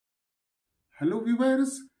Hello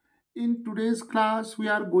viewers, in today's class we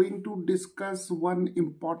are going to discuss one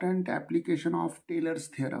important application of Taylor's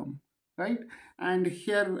theorem, right? And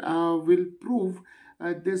here we'll prove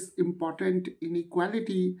this important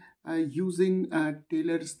inequality using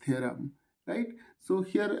Taylor's theorem, right? So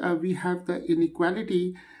here we have the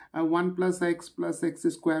inequality 1 plus x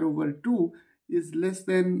square over 2 is less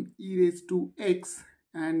than e raised to x,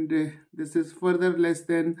 and this is further less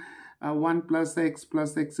than 1 plus x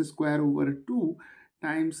square over 2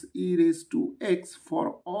 times e raised to x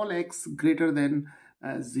for all x greater than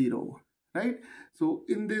 0, right? So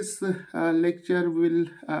in this lecture we'll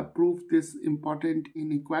prove this important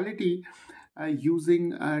inequality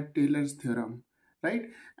using Taylor's theorem, right?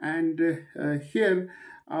 And here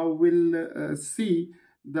we'll see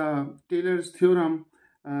the Taylor's theorem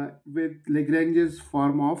with Lagrange's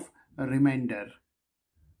form of remainder.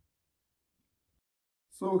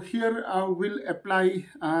 So here we'll apply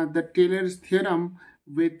the Taylor's theorem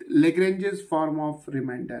with Lagrange's form of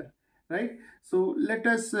remainder, right? So let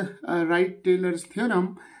us write Taylor's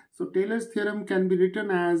theorem. So Taylor's theorem can be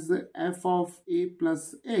written as f of a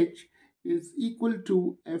plus h is equal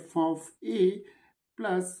to f of a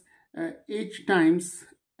plus h times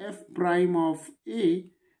f prime of a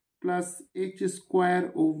plus h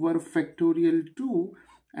square over factorial 2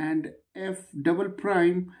 and f double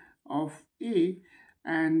prime of a,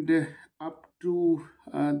 and up to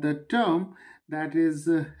the term that is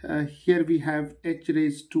here we have h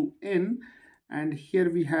raised to n, and here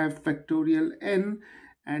we have factorial n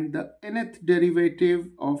and the nth derivative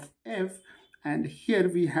of f, and here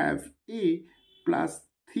we have a plus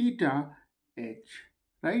theta h,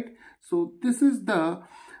 right? So this is the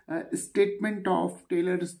statement of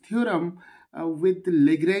Taylor's theorem with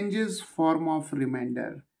Lagrange's form of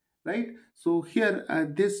remainder, right? So here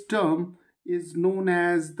this term is known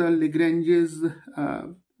as the Lagrange's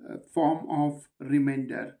form of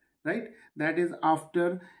remainder, right? That is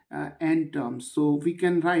after n terms. So we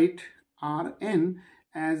can write Rn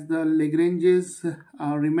as the Lagrange's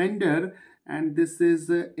remainder, and this is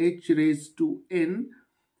h raised to n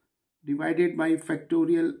divided by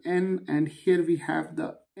factorial n, and here we have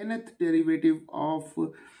the nth derivative of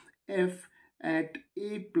f at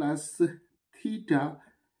a plus theta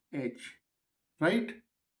h, right?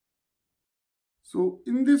 So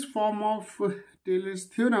in this form of Taylor's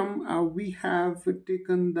theorem, we have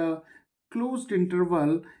taken the closed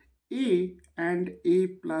interval a and a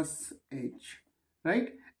plus h, right?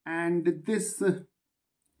 And this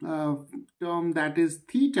term, that is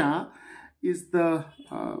theta, is the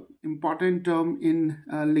important term in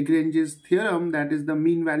Lagrange's theorem, that is the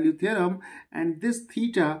mean value theorem, and this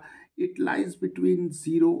theta, it lies between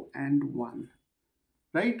 0 and 1,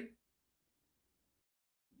 right?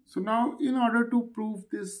 So now in order to prove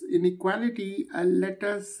this inequality, let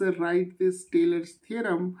us write this Taylor's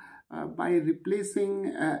theorem by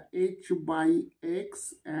replacing h by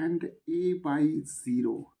x and a by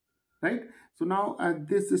 0, right? So now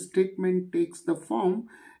this statement takes the form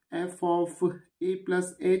f of a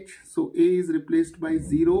plus h, so a is replaced by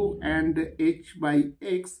 0 and h by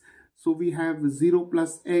x, so we have 0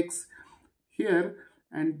 plus x here,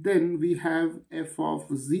 and then we have f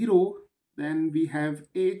of 0, then we have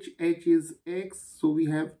h is x, so we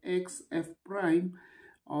have x f prime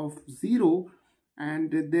of 0,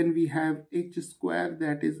 and then we have h square,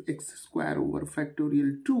 that is x square over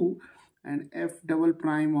factorial 2, and f double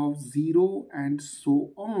prime of 0, and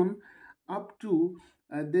so on up to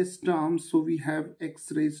this term. So we have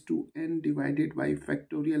x raised to n divided by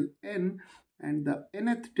factorial n and the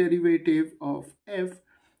nth derivative of f,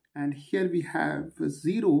 and here we have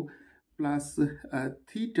 0 plus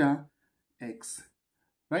theta x,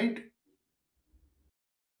 right?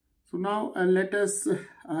 So now let us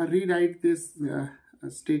rewrite this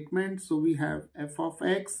statement. So we have f of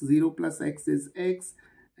x, 0 plus x is x,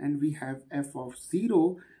 and we have f of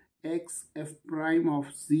 0, x f prime of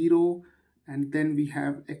 0, and then we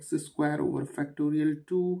have x square over factorial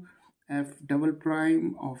 2, f double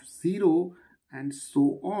prime of 0, and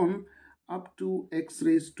so on up to x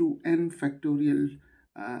raised to n factorial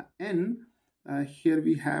n. Here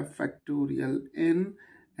we have factorial n,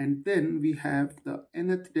 and then we have the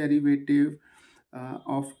nth derivative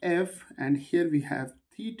of f, and here we have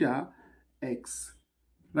theta x,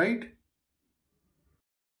 right?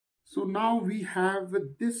 So now we have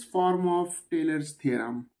this form of Taylor's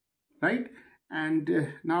theorem, right?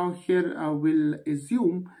 And now here we'll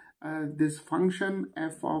assume this function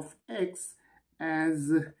f of x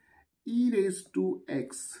as e raised to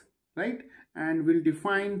x, right? And we'll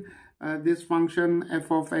define this function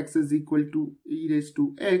f of x is equal to e raised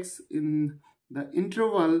to x in the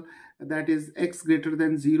interval that is x greater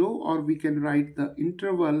than 0, or we can write the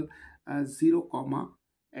interval 0 comma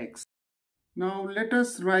x. Now let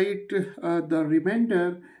us write the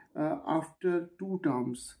remainder after two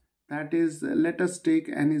terms. That is, let us take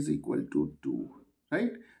n is equal to 2,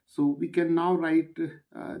 right? So we can now write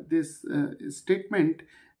this statement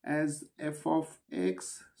as f of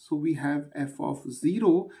x. So we have f of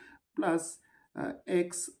 0 plus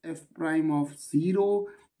x f prime of 0.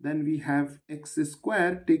 Then we have x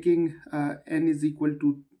square, taking n is equal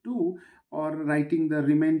to 2, or writing the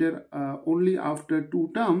remainder only after two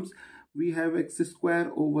terms. We have x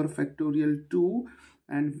square over factorial 2,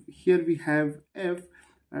 and here we have f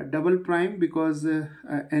double prime because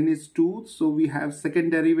n is 2, so we have second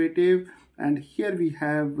derivative, and here we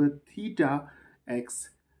have theta x,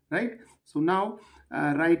 right? So now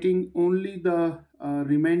writing only the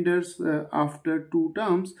remainders after two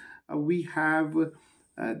terms, we have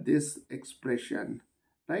this expression,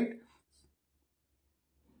 right?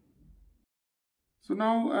 So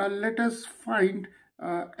now let us find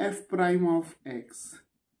f prime of x,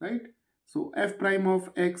 right? So f prime of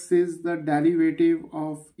x is the derivative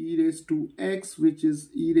of e raised to x, which is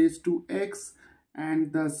e raised to x,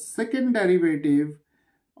 and the second derivative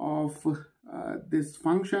of this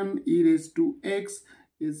function e raised to x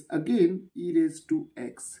is again e raised to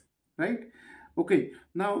x, right? Okay,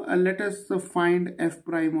 now let us find f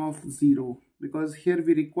prime of 0, because here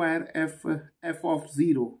we require f of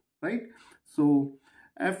 0, right? So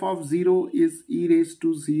f of 0 is e raised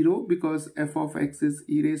to 0 because f of x is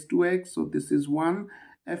e raised to x, so this is 1.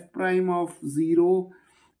 F prime of 0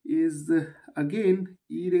 is again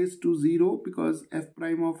e raised to 0 because f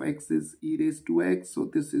prime of x is e raised to x, so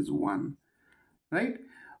this is 1, right?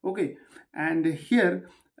 Okay, and here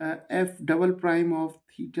f double prime of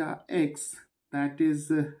theta x, that is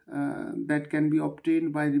that can be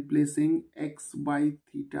obtained by replacing x by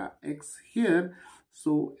theta x here.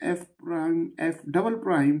 So f double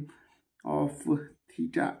prime of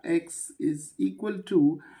theta x is equal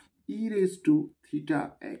to e raised to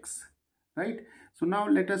theta x, right? So now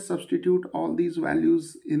let us substitute all these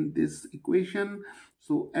values in this equation.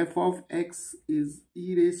 So f of x is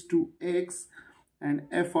e raised to x, and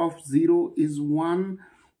f of 0 is 1.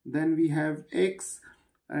 Then we have x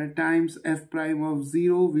times f prime of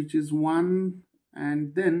 0, which is 1,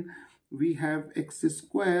 and then we have x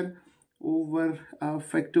square over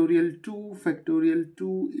factorial 2. Factorial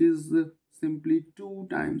 2 is simply 2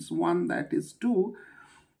 times 1, that is 2,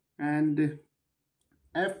 and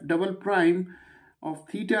f double prime of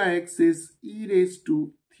theta x is e raised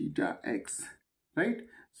to theta x, right?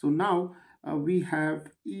 So now we have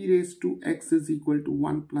e raised to x is equal to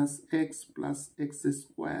 1 plus x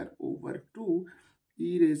square over 2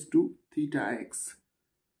 e raised to theta x.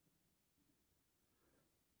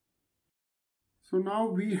 So now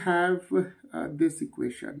we have this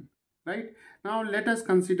equation, right? Now let us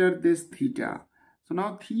consider this theta. So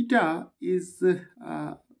now theta is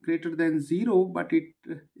greater than 0, but it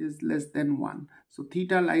is less than 1. So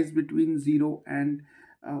theta lies between 0 and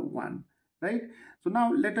 1, right? So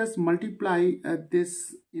now let us multiply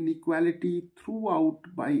this inequality throughout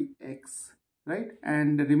by x, right?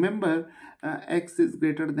 And remember, x is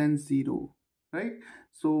greater than 0, right?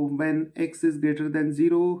 So when x is greater than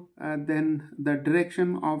 0, then the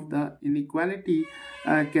direction of the inequality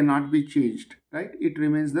cannot be changed, right? It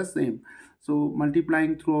remains the same. So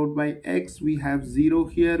multiplying throughout by x, we have 0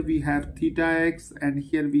 here, we have theta x, and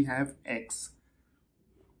here we have x.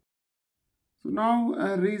 So now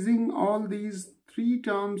raising all these three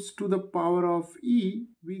terms to the power of e,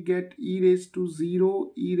 we get e raised to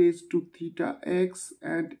 0, e raised to theta x,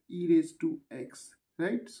 and e raised to x,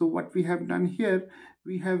 right? So what we have done here,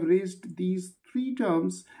 we have raised these three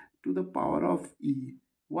terms to the power of e.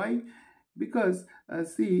 Why? Because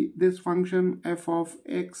see, this function f of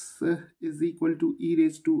x is equal to e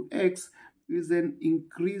raised to x is an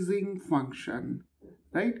increasing function,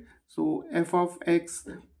 right? So f of x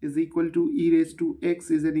is equal to e raised to x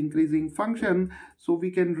is an increasing function, so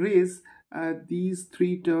we can raise these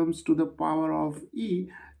three terms to the power of e,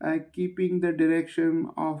 keeping the direction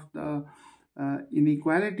of the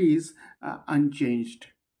inequalities unchanged.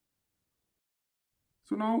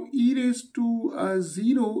 So now e raised to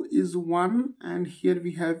 0 is 1, and here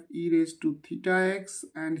we have e raised to theta x,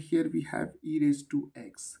 and here we have e raised to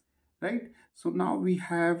x, right? So now we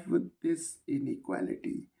have this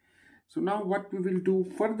inequality. So now what we will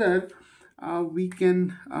do further, we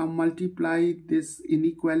can multiply this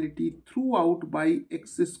inequality throughout by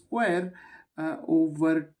x square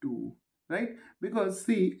over 2, right? Because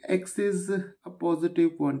see, x is a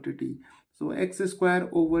positive quantity. So x square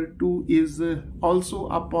over 2 is also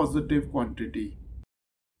a positive quantity.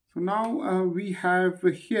 So now we have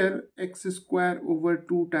here x square over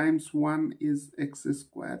 2 times 1 is x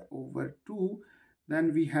square over 2.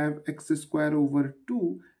 Then we have x square over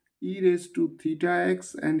 2 e raised to theta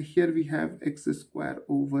x, and here we have x square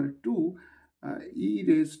over 2 e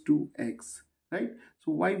raised to x, right?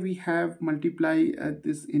 So why we have multiply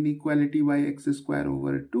this inequality by x square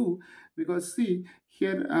over 2? Because see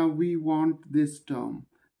here we want this term,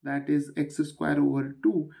 that is x square over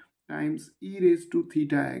 2 times e raised to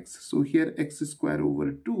theta x. So here x square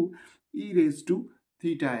over 2 e raised to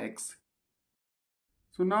theta x.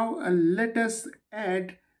 So now let us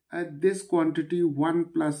add this quantity 1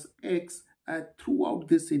 plus x throughout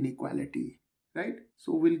this inequality, right?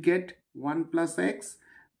 So we'll get 1 plus x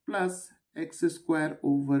square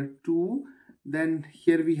over 2. Then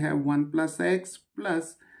here we have 1 plus x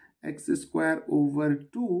square over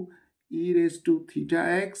 2 e raised to theta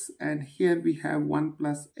x, and here we have 1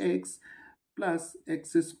 plus x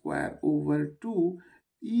square over 2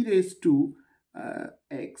 e raised to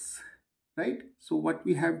x, right? So what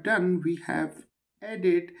we have done, we have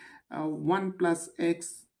added 1 plus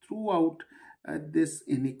x throughout this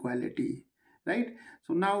inequality, right?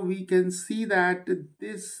 So now we can see that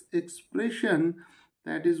this expression,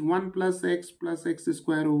 that is 1 plus x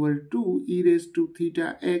square over 2 e raised to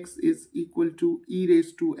theta x, is equal to e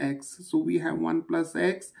raised to x. So we have 1 plus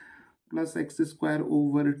x square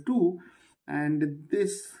over 2, and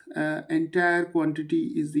this entire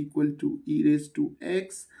quantity is equal to e raised to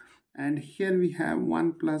x, and here we have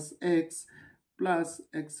 1 plus x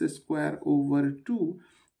square over 2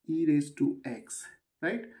 e raised to x,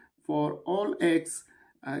 right? For all x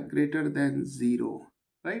greater than 0,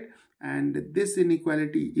 right? And this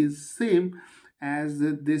inequality is same as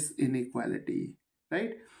this inequality,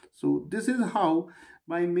 right? So this is how,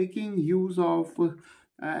 by making use of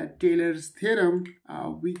Taylor's theorem,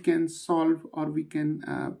 we can solve, or we can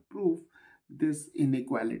prove this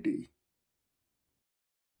inequality.